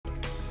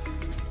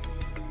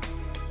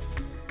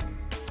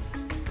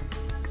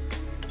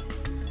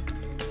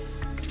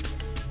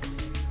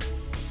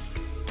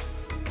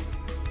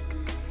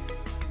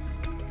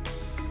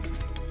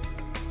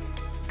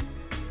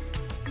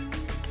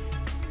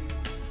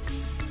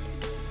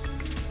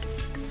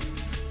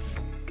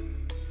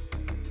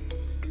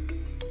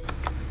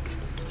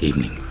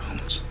Evening,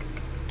 Holmes.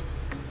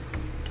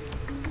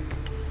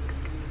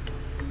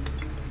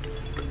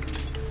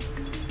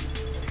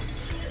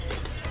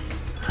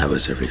 How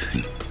is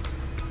everything?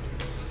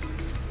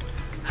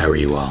 How are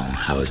you all?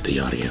 How is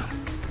the audio?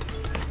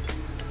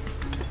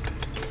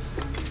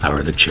 How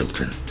are the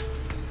children?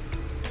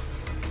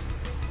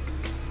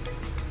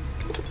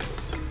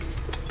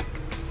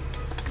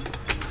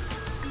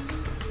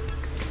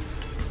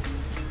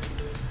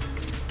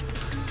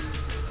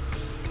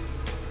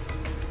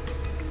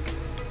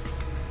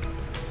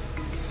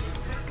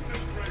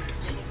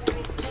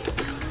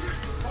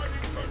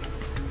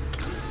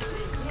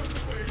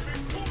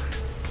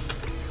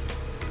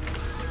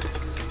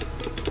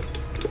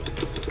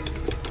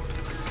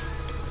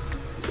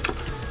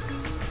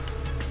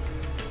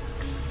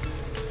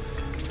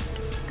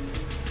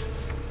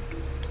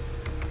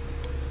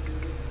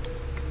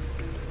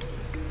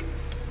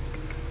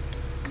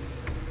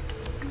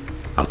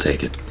 I'll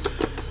take it.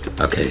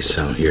 Okay,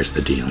 so here's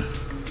the deal.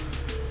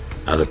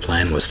 The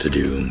plan was to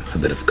do a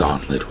bit of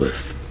gauntlet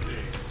with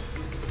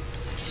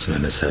some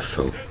MSF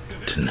folk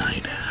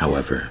tonight.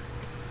 However,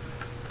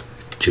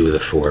 2 of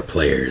the 4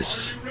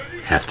 players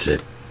have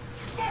to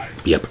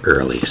be up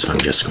early, so I'm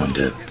just going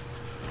to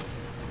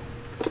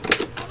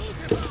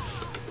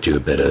do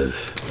a bit of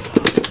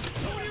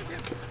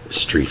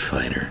Street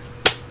Fighter.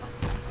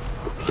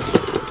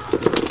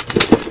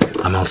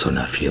 I'm also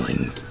not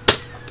feeling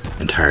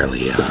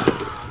entirely,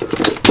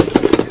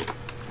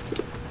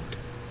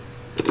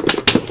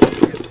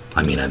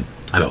 I mean, I'm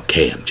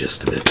okay, I'm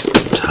just a bit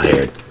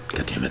tired.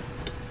 God damn it.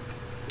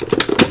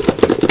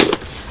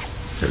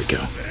 There we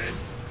go.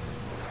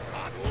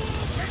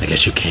 I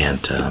guess you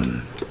can't,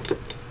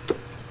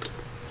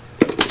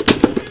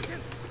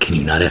 can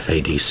you not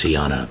FADC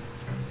on a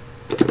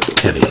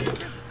heavy?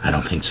 I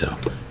don't think so.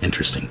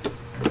 Interesting.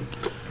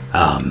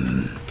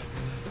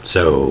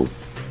 So,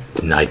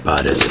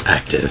 Nightbot is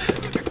active.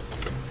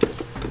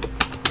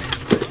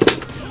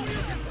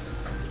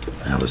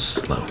 That was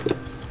slow.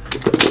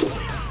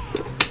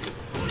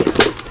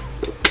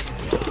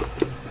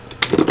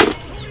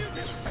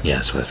 Yeah,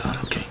 that's what I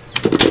thought. Okay.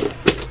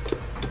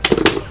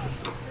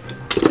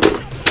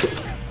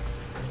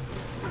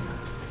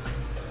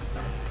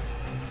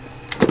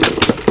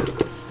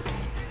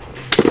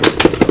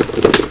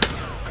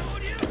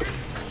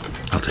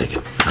 I'll take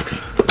it. Okay.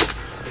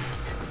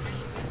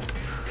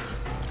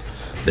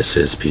 This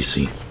is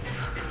PC.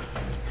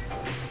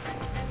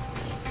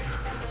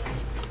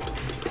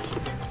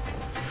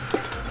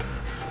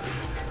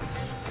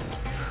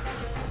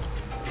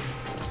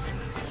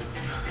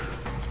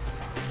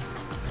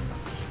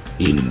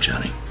 Evening,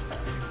 Johnny.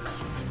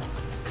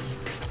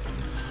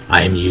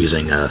 I am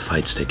using a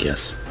fight stick,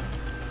 yes.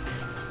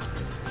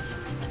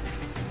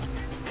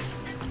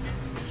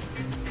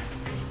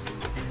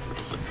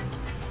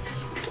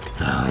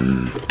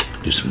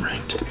 Do some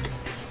ranked.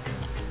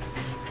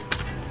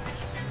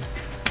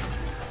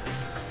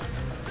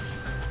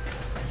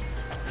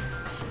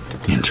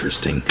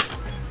 Interesting.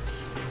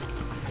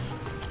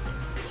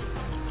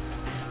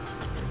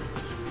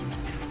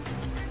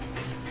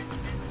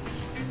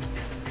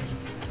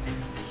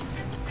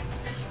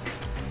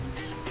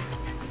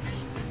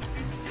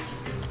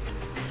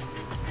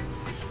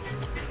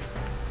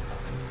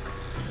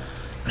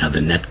 Now the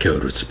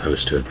netcode was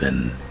supposed to have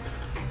been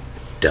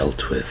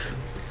dealt with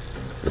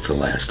the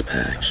last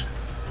patch.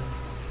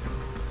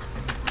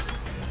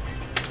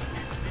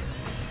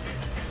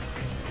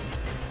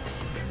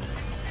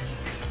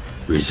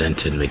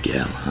 Resented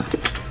Miguel, huh?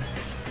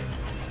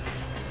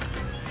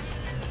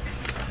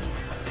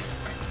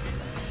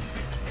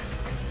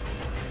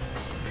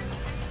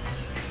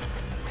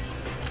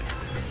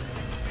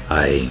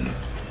 I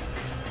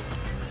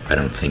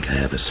don't think I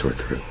have a sore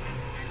throat.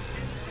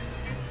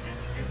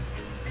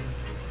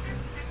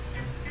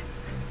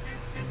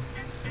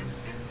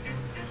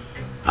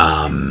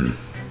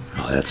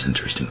 Oh, that's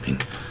interesting thing.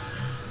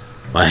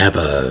 Well, I have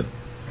a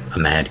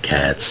Mad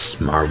Catz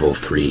Marvel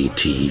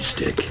 3T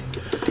stick.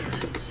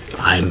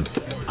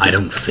 I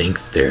don't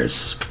think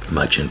there's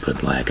much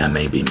input lag. I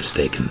may be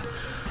mistaken.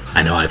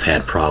 I know I've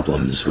had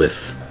problems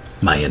with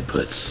my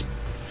inputs,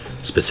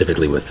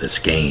 specifically with this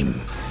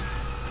game,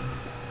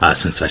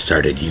 since I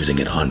started using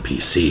it on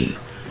PC.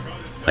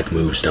 Like,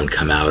 moves don't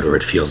come out, or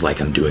it feels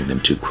like I'm doing them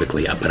too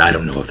quickly, but I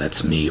don't know if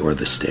that's me or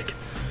the stick.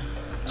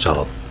 So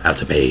I'll have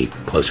to pay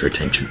closer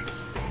attention.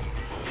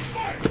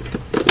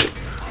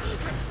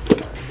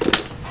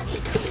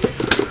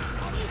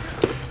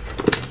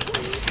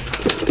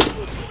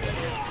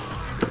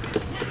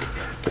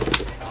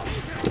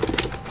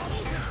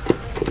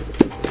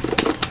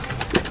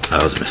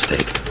 That was a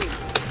mistake.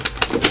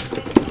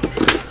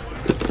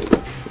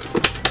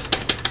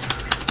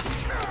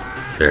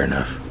 Fair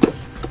enough.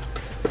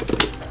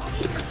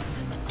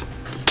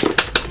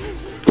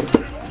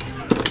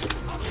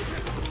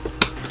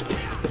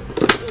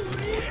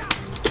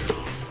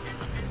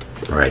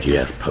 Alright, you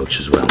have Poach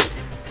as well.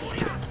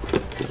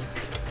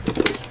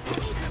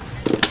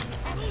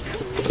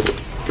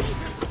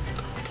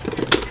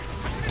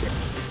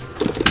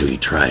 Do we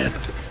try it?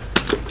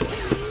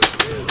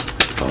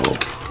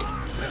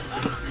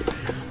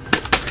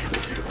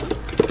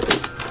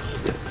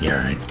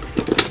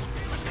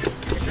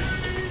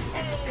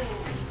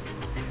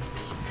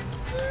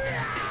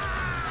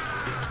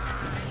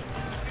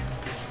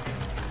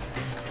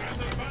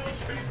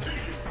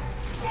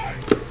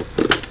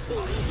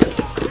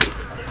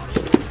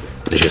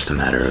 was just a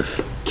matter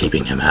of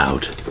keeping him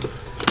out.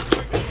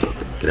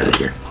 Get out of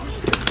here.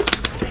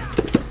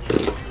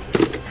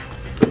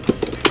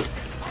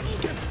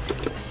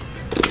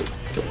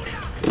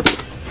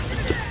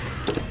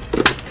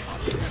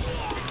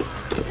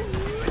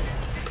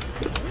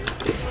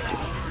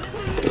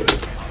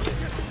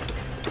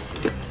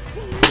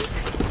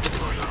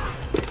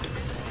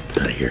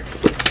 Get out of here.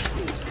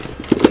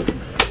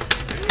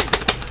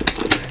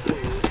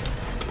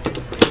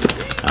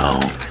 Oh,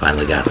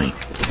 finally got me.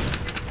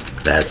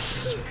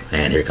 That's...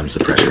 and here comes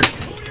the pressure.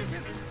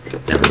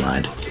 Never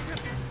mind.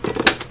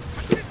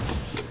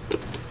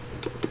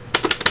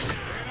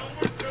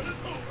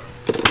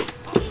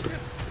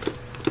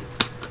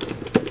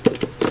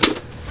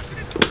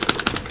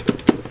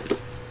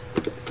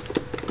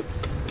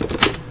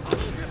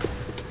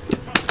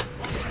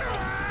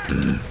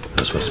 That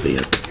was supposed to be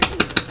it.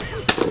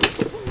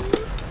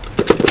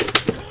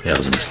 Yeah, it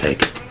was a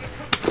mistake.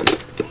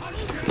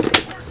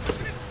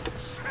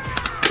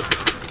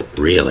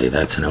 Really,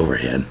 that's an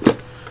overhead.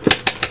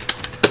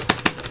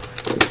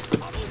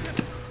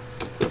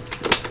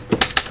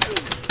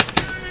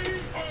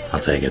 I'll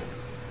take it.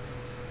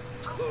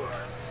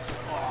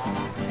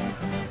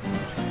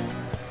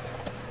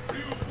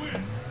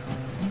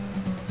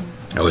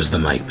 Oh, is the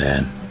mic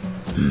bad?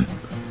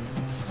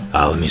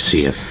 Let me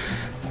see if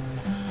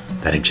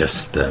that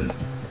adjusts the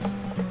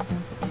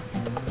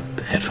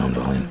headphone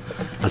volume.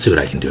 I'll see what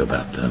I can do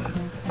about the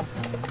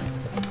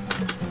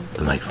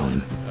mic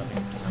volume.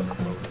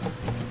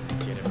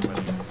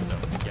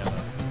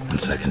 1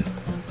 second.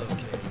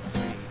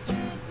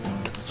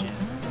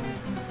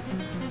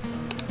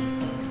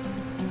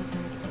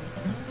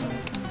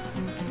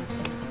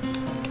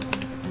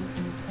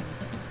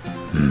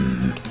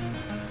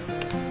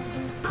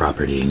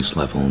 Properties,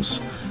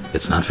 levels.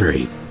 It's not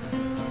very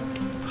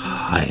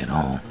high at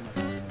all.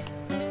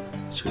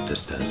 Let's see what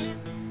this does.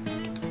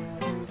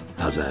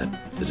 How's that?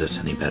 Is this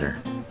any better?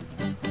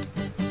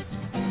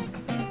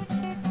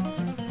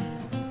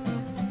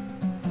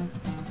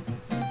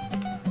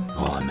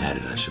 While I'm at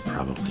it, I should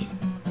probably...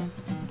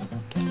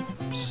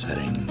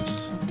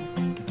 settings...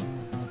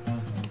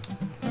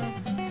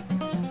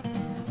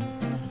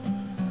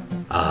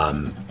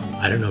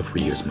 I don't know if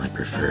Ryu is my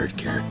preferred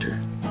character.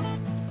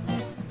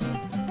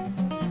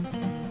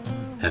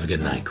 Have a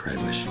good night,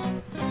 Crywish.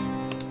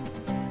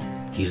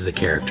 He's the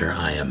character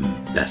I am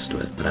best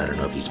with, but I don't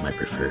know if he's my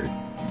preferred.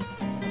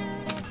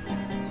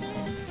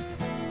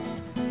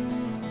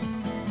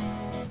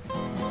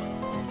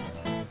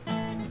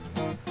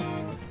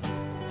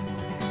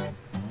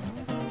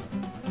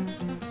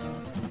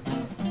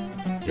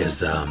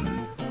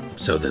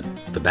 So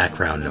the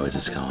background noise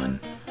is gone,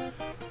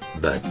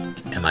 but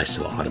am I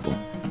still audible?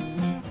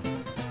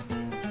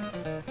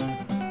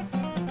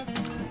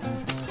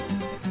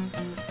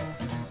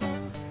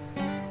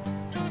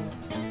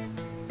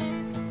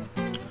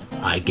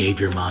 I gave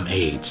your mom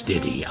AIDS,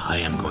 did he? I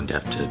am going to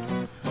have to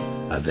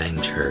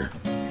avenge her.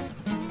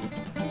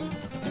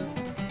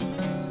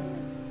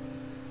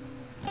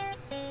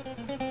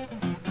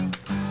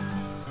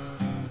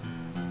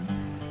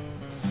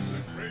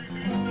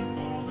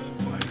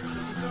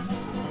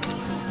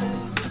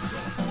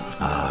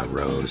 Ah,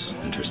 Rose.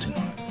 Interesting.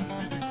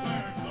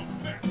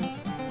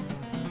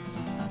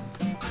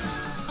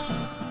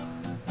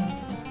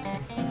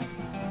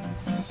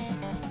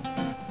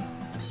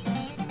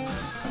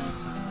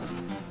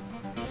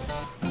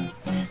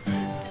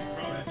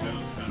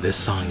 This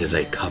song is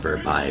a cover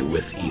by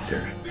With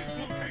Ether.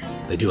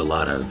 They do a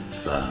lot of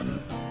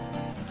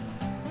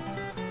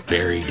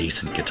very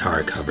decent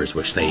guitar covers,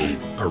 which they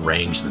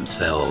arrange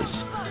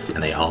themselves,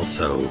 and they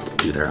also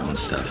do their own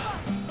stuff.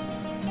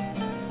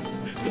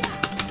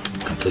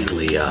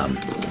 Completely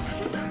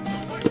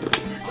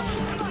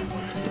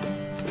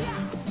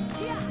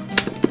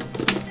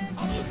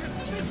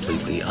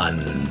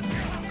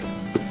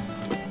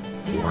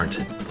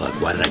unwarranted plug.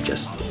 Why did I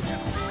just...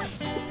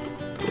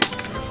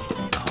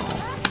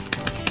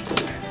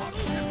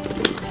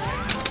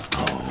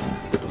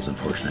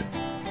 unfortunate.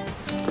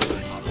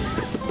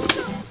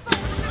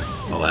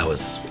 Oh, that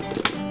was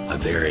a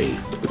very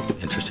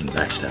interesting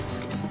backstep.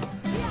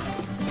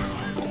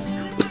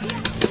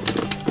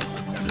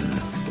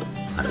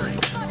 Out of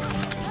range.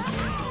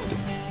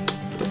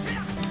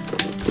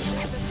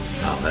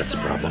 Oh, that's a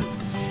problem.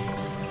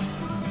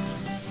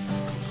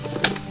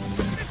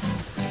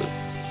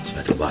 So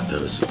I can block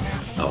those.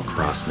 Oh,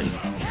 crossed me.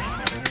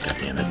 God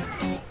damn it.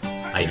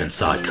 I even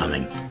saw it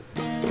coming.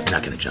 I'm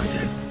not gonna jump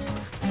in.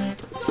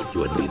 You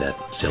wouldn't be that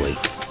silly.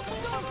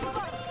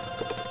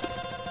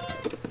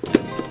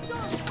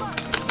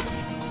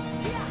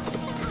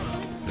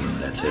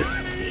 That's it.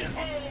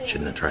 Yeah.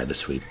 Shouldn't have tried the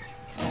sweep.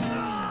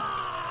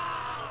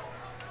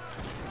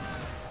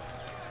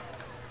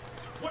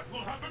 What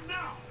will happen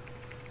now?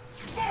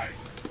 Fight!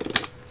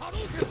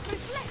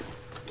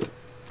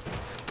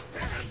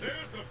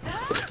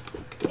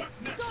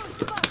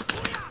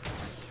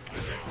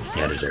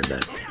 Yeah, I deserve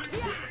that.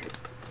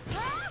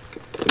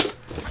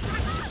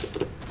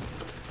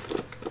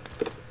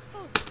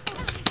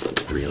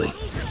 Really?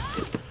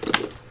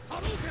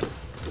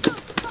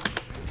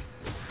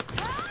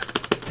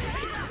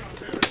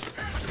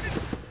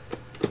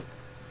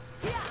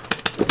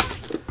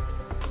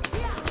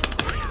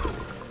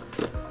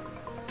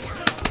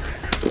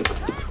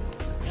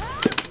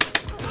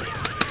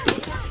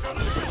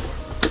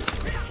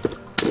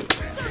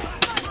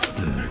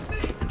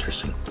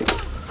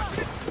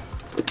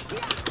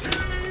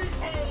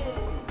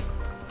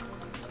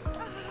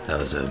 That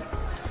was a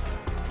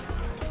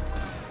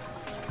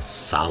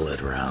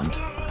solid round.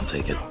 I'll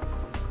take it.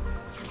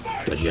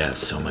 But you have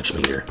so much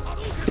meter.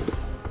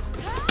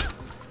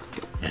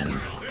 And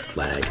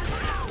lag.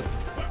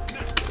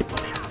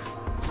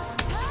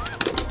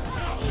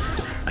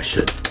 I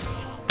should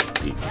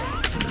be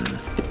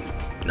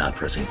not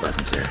pressing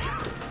buttons there.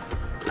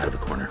 Out of the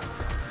corner.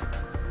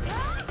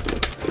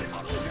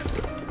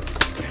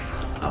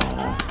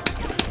 Oh.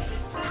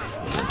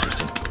 That was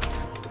interesting.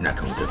 You're not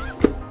going to.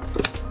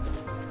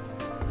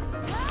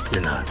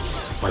 You're not.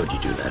 Why would you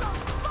do that?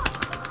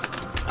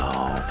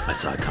 Oh, I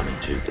saw it coming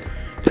too.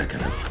 Not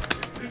gonna.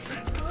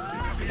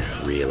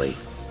 Really?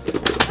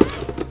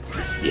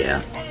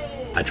 Yeah.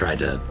 I tried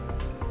to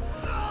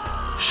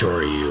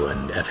Shoryu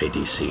and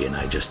FADC and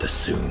I just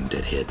assumed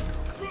it hit.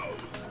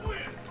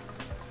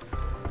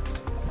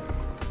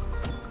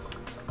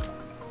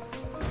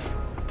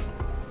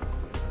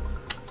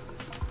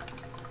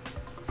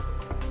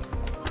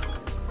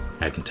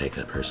 I can take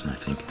that person, I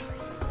think.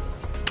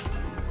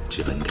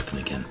 See if I can get them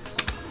again.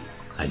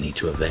 I need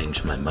to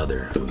avenge my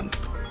mother, who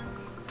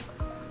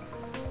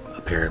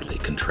apparently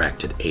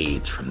contracted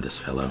AIDS from this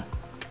fellow.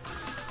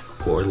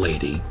 Or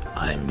lady.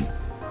 I'm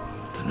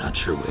not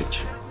sure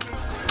which.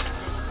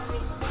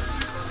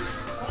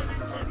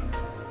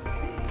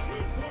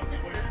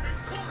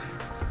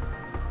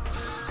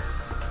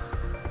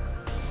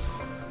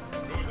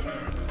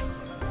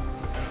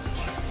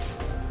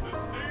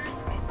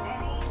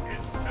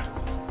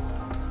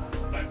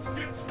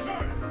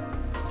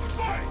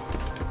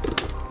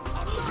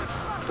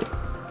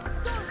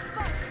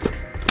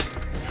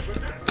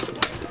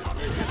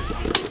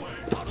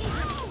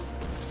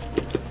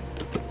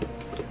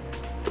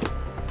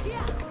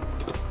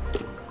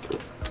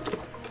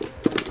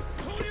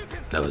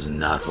 That was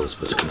not what was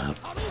supposed to come out.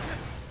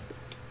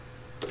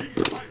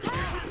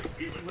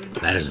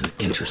 That isn't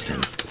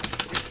interesting.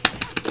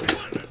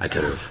 I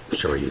could have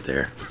Shoryu'd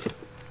there.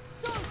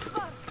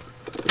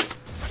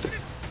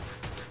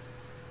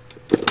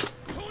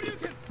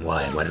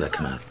 Why? Why did that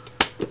come out?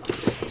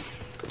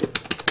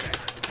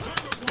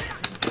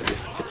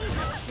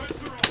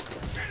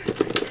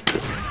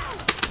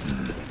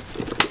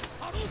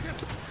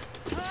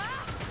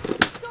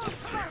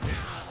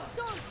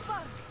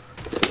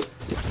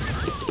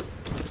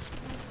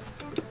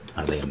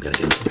 I think I'm gonna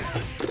get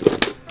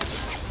it.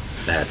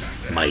 That's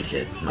might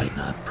hit, might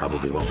not,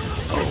 probably won't.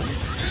 Oh,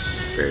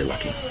 very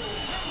lucky.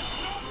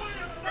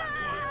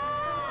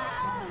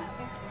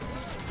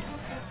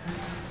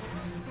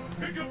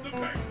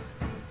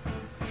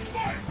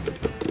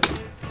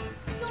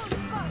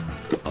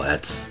 Oh,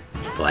 that's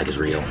the lag is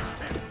real.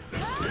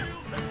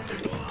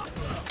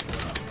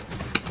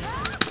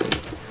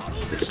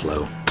 It's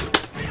slow.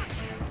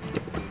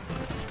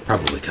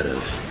 Probably could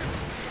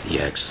have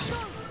EX,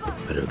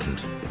 but it can.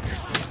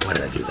 Why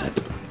did I do that?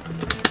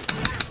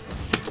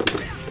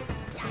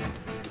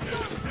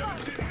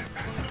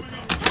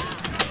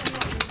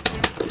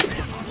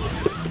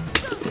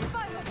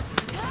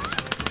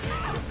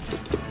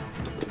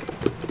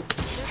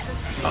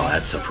 Oh,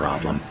 that's a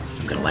problem.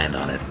 I'm gonna land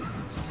on it.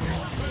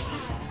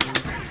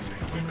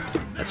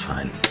 That's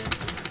fine.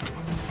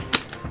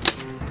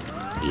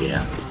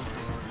 Yeah.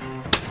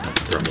 Don't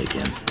throw me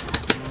again.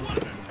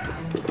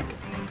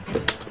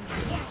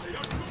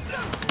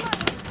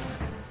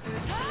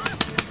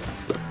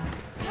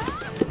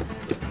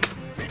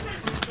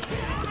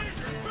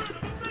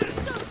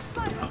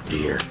 Oh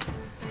dear.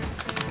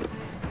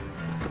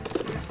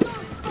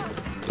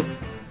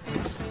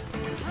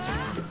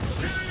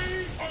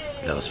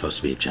 That was supposed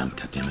to be a jump,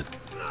 goddammit.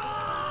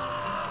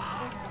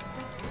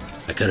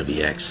 I could have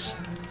EX'd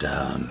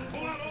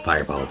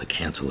Fireball to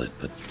cancel it,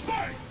 but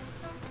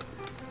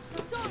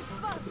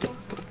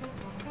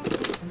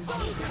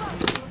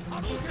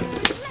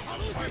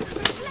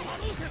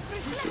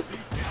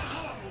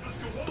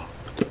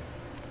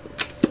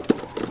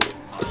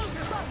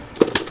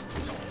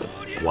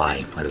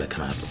why? Why did that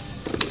come out?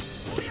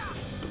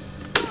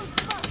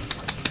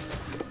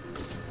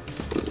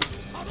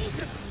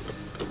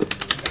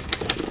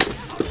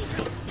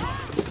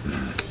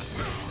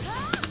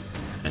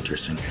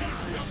 Interesting.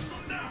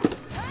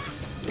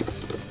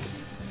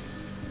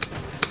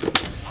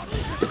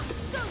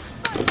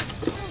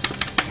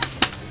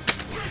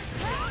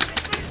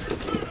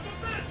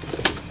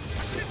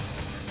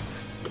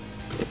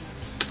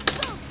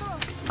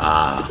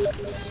 Ah.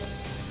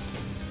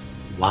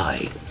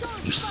 Why?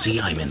 You see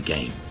I'm in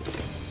game.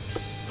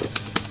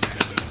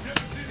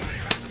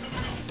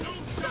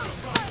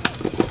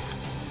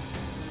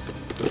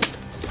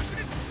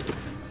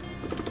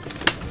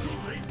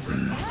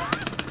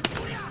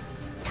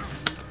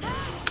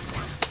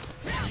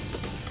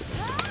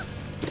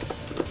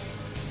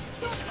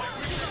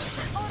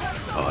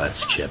 Oh,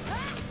 that's chip.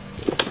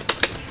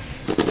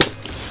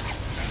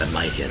 That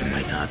might hit, it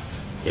might not.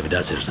 If it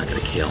does hit, it's not gonna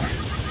kill.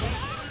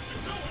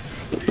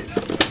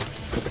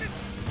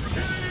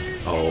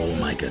 Oh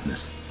my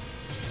goodness.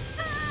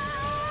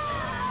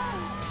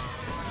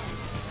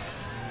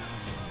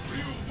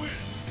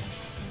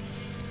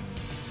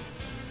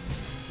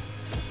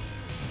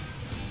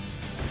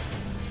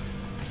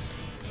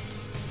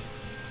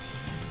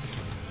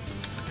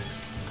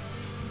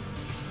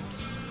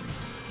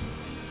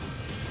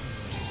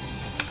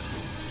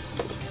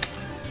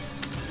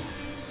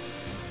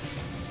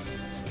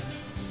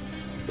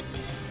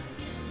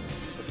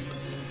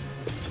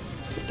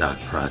 Doc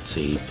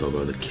Protzi,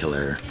 Bobo the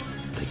Killer.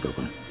 Take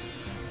Bobo.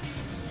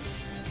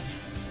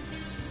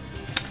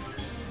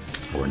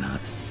 Or not.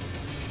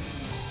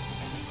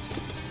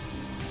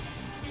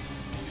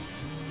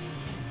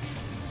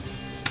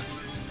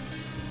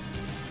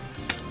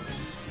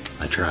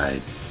 I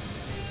tried.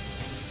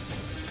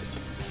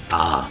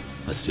 Ah,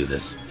 let's do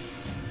this.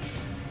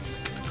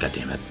 God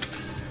damn it.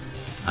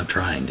 I'm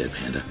trying, Dead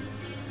Panda.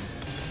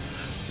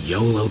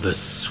 YOLO the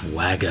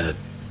Swagga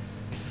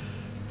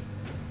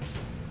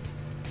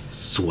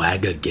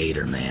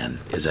Gator, man.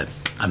 Is it?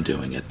 I'm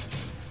doing it.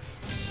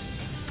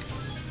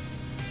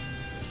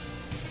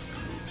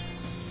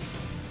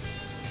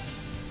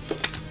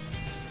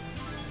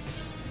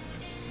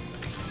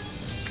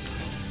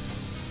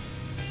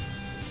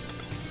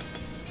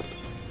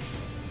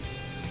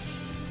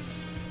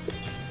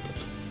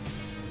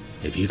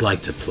 If you'd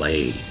like to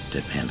play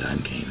Dead Panda, I'm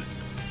game.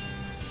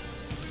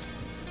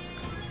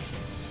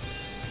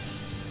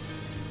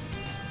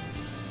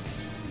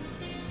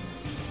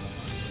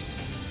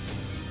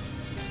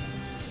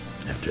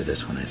 After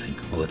this one, I think.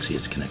 Well, let's see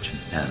its connection.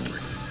 Yeah, that'll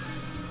work.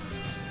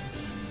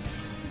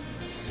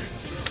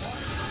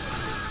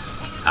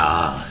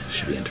 Ah,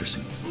 should be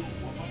interesting.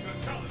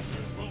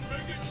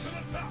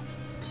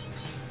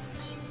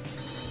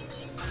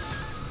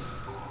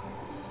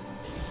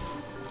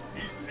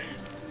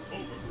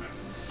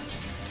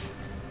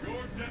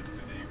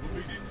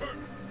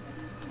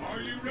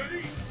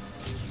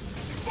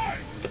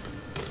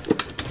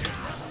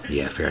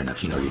 Yeah, fair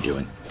enough. You know what you're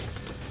doing.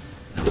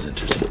 That was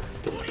interesting.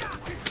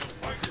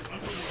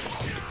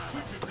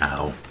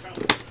 Ow.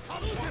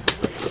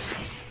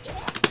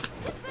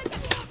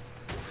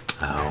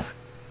 Ow.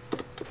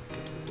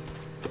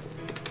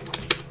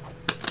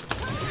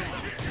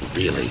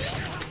 Really?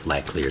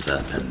 Lag clears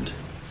up and...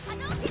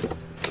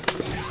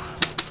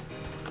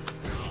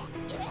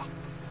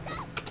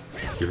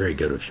 You're very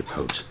good with your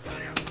pokes.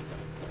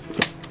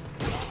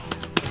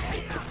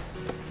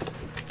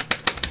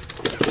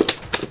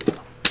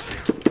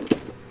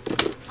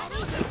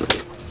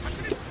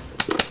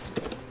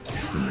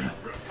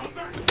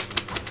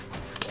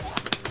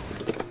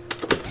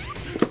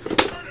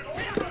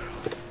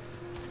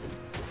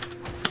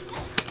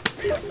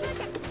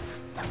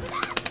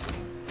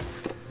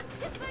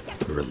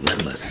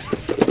 Relentless.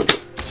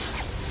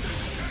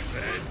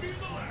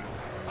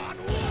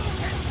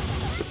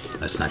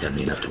 That's not gonna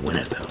be enough to win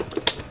it, though.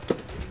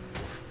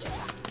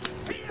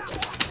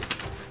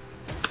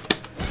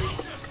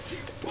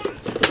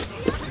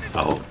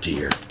 Oh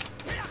dear.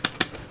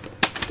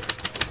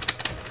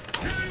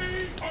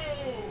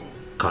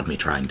 Caught me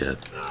trying to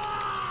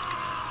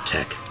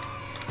tech.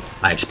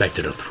 I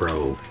expected a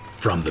throw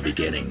from the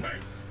beginning.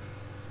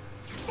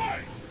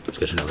 It's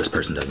good to know this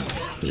person doesn't.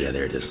 Yeah,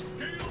 there it is.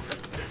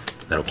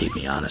 That'll keep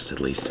me honest, at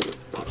least.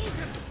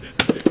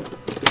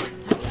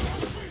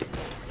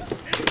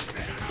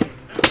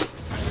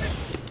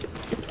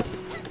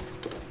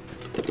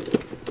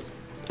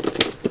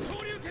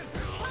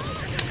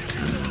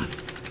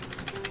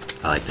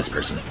 I like this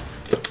person.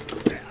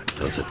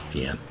 That was a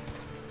yeah.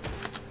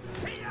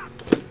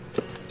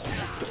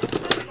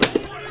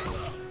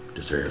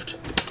 Deserved.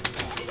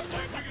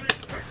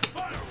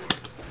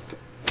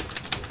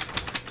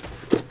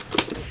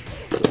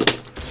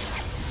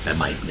 That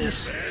might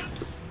miss.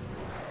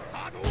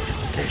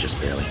 Okay,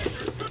 just barely.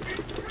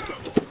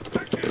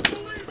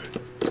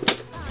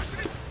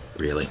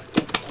 Really?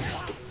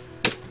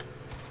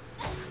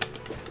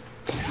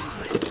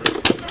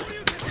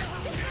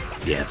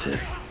 Yeah, that's it.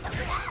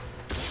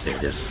 There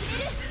it is.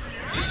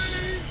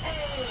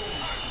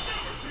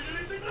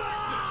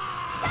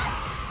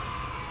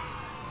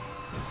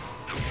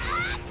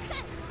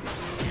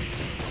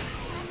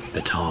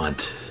 The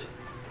taunt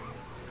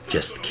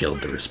just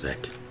killed the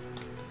respect.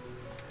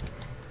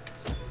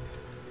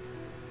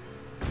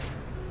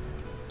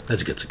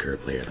 That's a good Sakura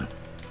player, though.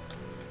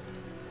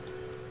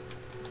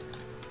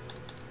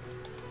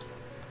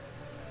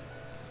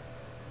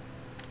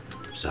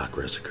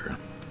 Sakura.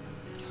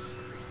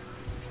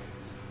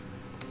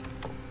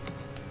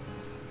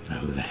 Now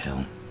who the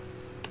hell?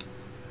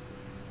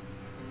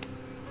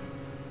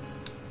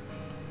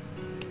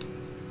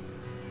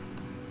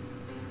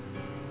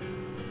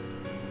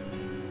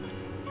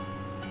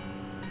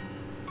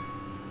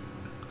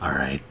 All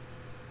right.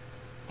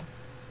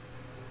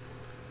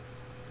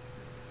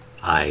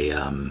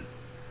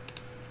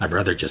 My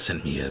brother just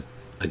sent me a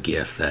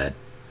GIF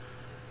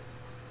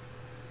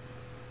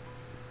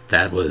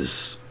that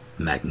was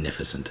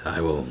magnificent.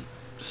 I will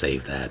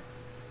save that.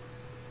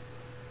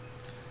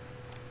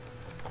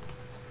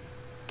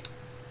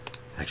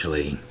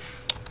 Actually,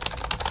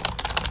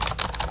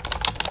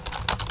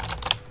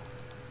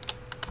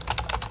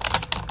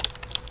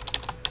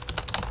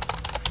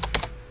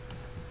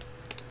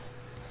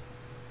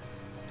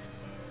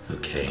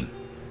 okay.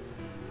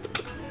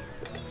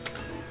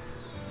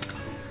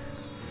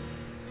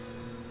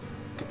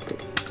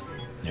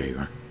 There you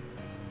are.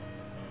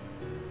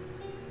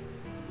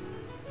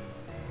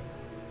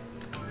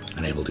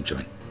 Unable to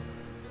join.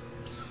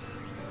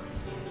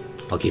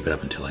 I'll keep it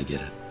up until I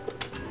get it.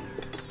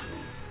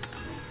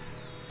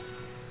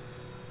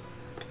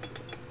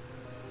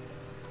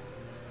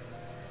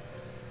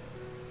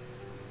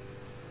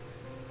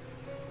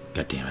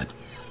 God damn it.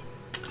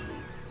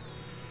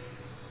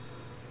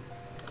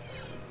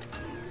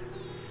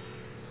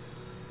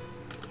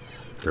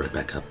 Throw it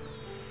back up.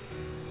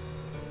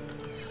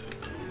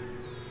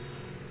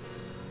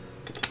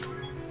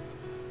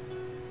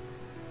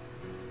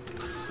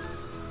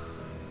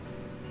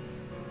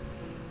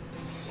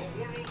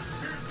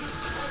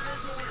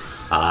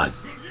 Ah,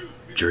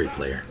 Jury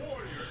player.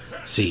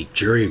 See,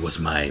 Jury was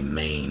my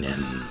main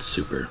in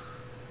Super.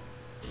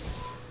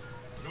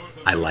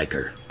 I like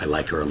her. I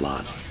like her a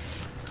lot.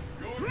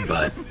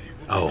 But,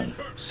 oh,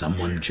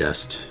 someone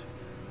totally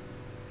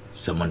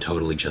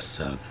just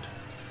subbed.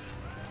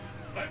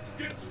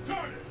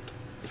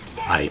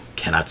 I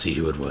cannot see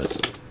who it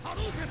was.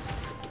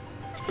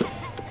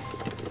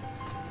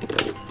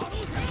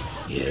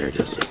 Yeah, there it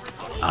is.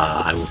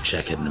 I will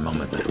check it in a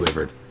moment, but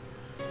whoever...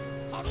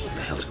 What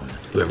the hell's going on?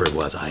 Whoever it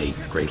was, I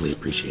greatly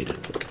appreciate it.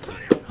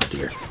 Oh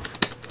dear.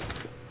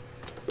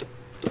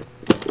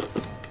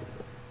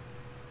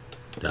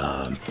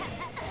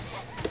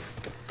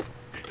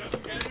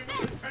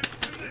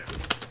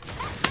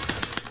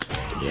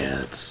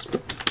 Yeah, it's...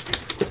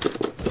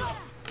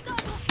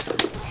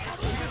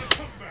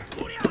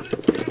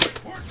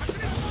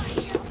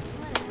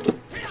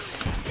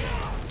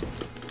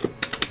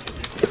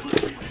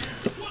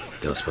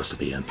 That was supposed to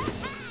be in.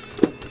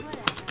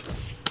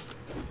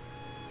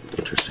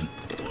 Interesting.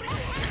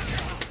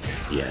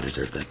 Yeah, I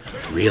deserve that.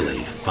 Really?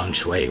 Feng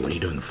Shui? What are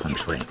you doing with Feng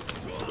Shui?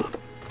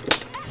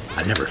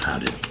 I've never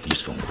found it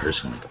useful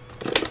personally.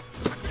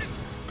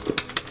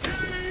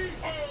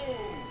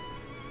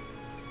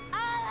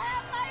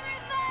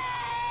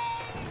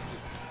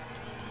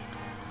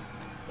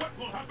 What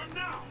will happen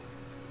now?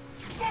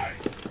 Fight!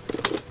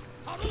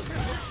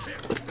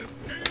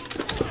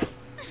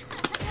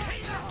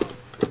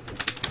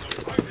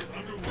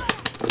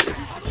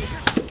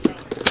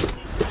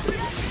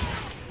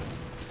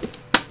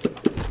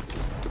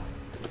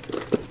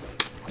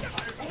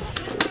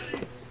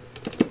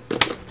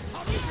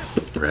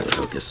 Red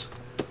focus.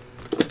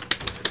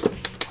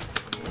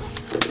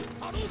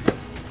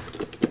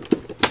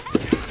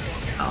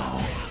 Oh,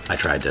 I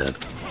tried to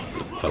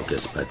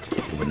focus, but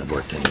it wouldn't have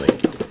worked anyway.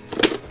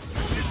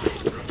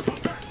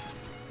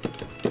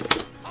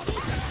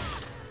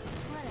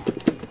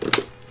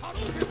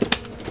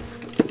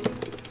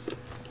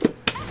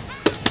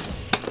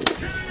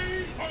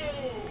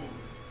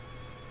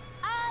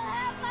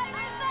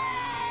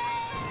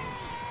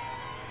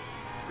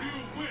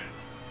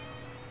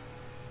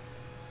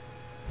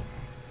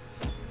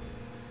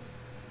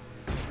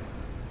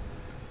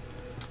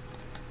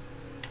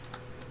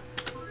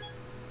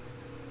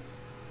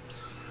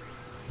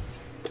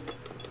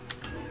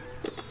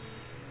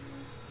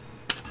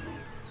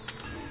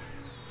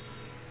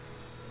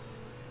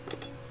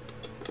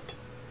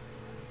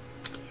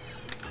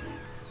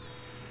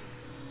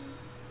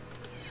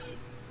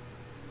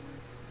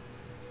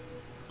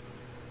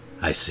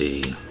 I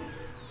see.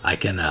 I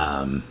can,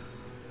 I'll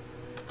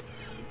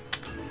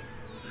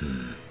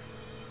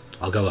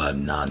go a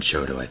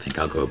non-Shoto, I think.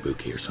 I'll go a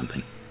Buki or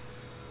something.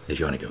 If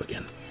you want to go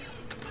again.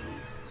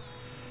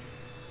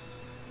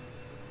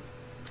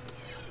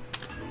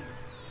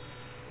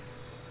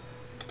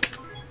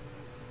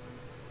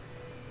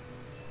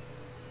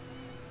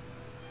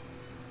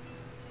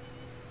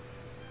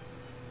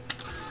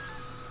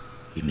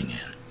 Evening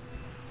Ann.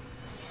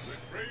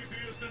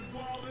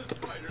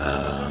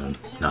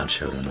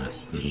 Non-Shoto, not.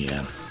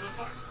 Yeah.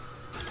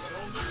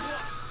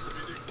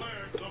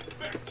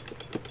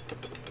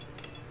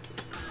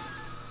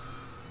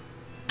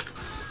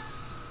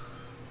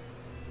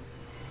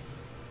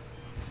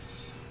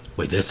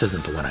 Wait, this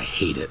isn't the one I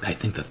hated. I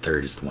think the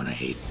third is the one I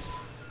hate.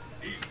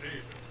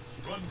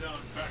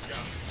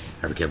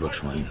 I forget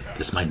which one.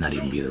 This might not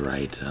even be the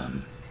right.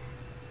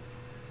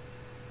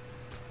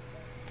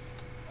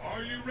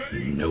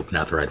 Nope,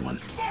 not the right one.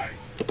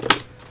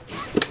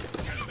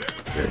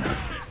 Fair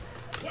enough.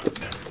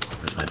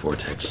 Where's my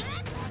vortex?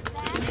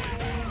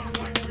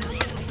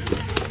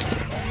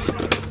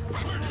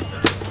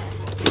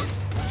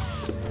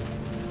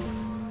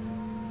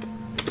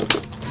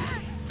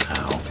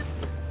 Ow.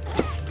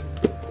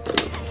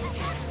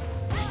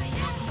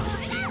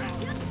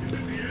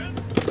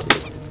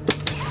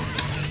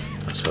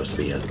 That's supposed to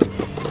be it.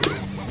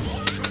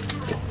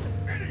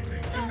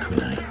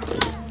 Kunai.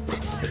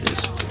 There it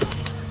is.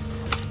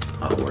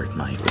 Oh, where'd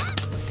my...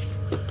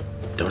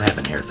 Don't have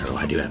an air throw.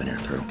 I do have an air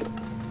throw.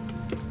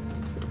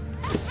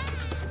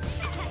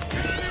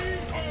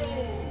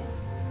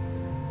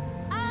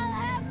 I'll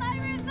have my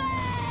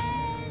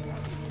revenge!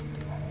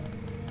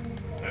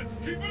 Let's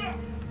keep it up!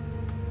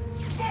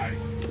 Fight!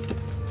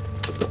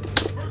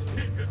 First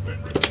kick has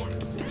been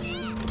recorded.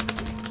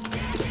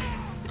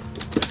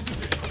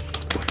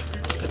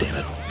 God damn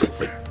it.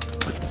 Wait,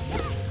 what?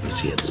 Let me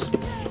see it's...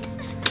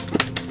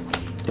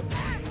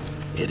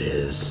 It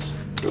is...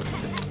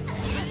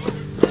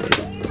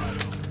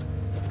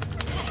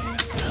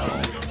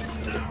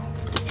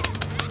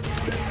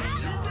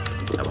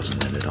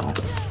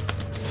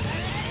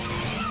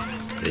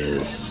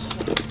 Is...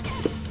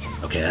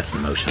 Okay, that's the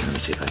motion. Let me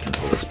see if I can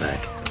pull this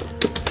back.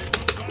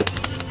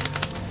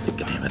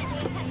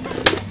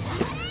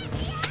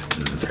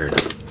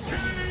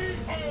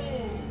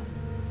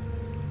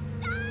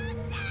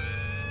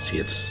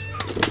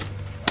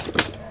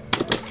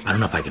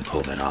 know if I can pull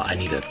that off. I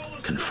need to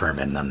confirm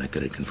it, and I'm not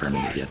good at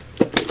confirming it yet.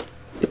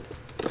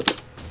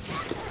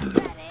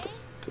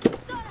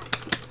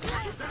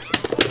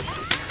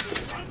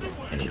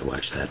 I need to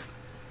watch that.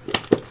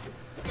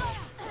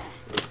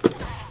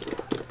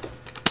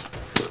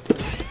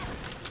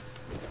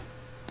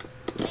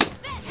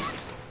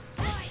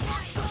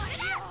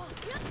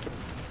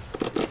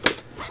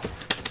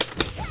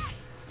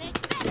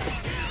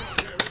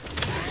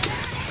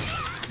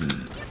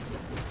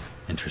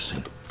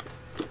 Interesting.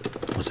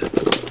 What was it?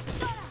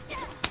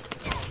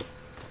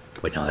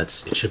 Wait, no, it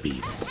should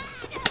be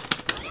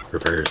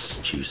reverse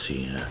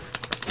juicy,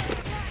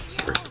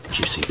 or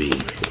juicy B.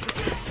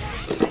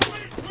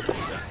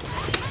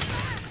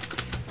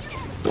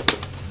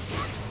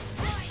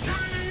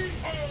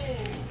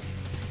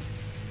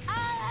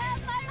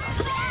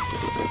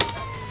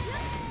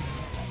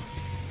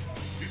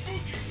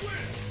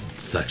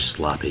 Such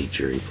sloppy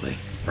jury play,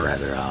 or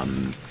rather,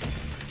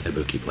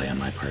 ibuki play on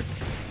my part.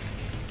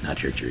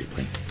 Not your jury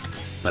play,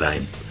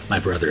 but my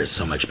brother is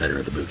so much better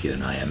at the ibuki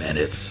than I am, and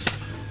it's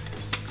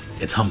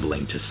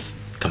humbling to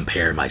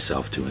compare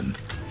myself to him.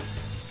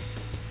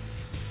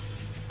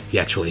 He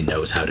actually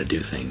knows how to do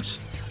things.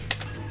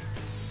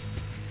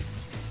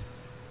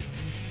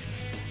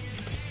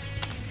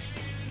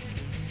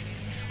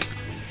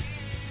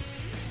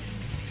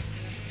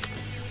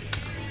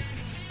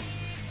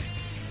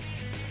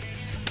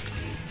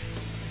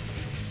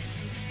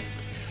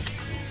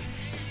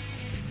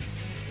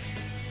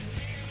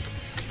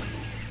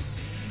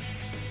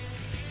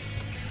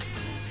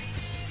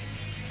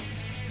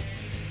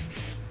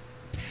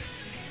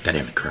 God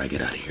damn it, Cry,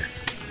 get out of here.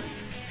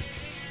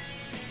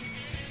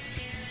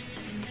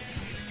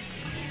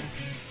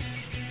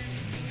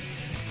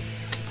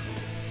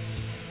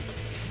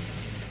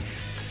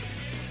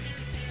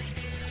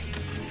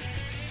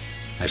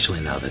 Actually,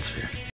 no, that's fair.